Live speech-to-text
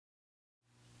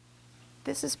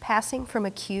This is passing from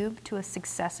a cube to a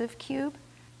successive cube.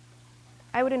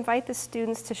 I would invite the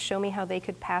students to show me how they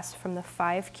could pass from the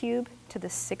 5 cube to the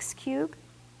 6 cube.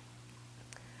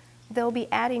 They'll be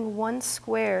adding 1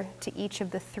 square to each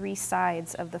of the 3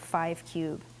 sides of the 5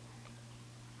 cube.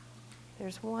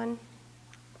 There's 1,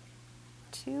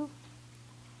 2,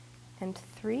 and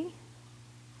 3.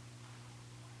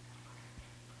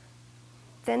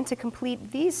 Then to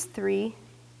complete these 3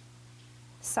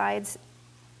 sides,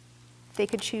 they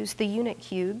could choose the unit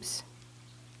cubes,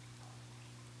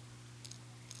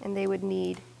 and they would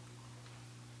need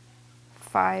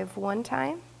 5 one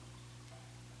time,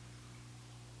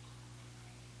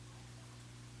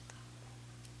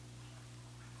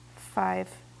 5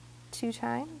 two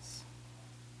times,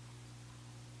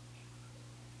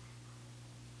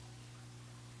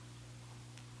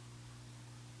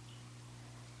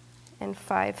 and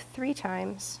 5 three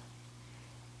times.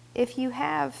 If you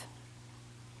have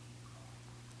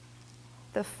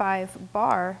the 5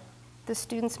 bar, the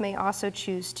students may also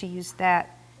choose to use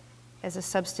that as a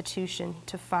substitution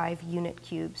to 5 unit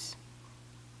cubes.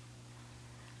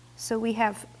 So we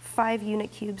have 5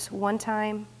 unit cubes 1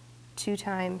 time, 2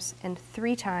 times, and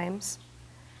 3 times.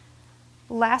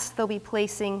 Last, they'll be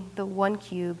placing the 1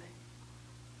 cube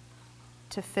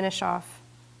to finish off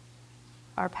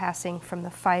our passing from the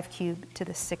 5 cube to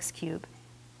the 6 cube.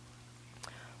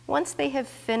 Once they have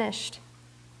finished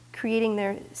creating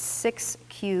their 6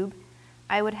 cube,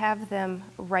 I would have them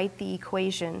write the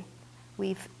equation.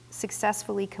 We've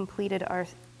successfully completed our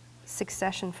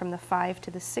succession from the 5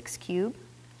 to the 6 cube.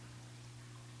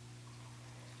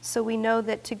 So we know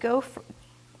that to go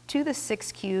to the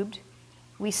 6 cubed,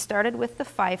 we started with the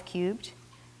 5 cubed,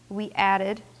 we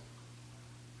added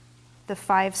the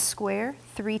 5 square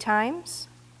 3 times,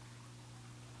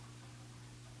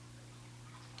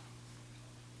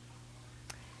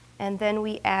 and then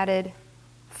we added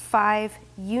 5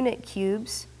 unit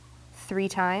cubes 3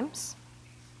 times,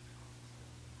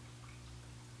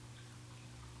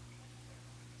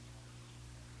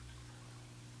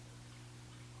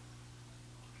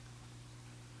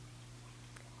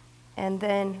 and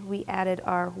then we added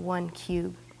our 1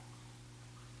 cube.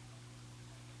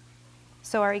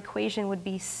 So our equation would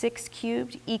be 6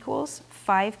 cubed equals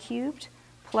 5 cubed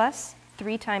plus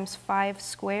 3 times 5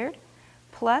 squared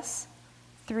plus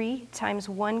 3 times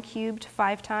 1 cubed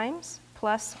 5 times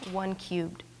plus 1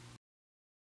 cubed.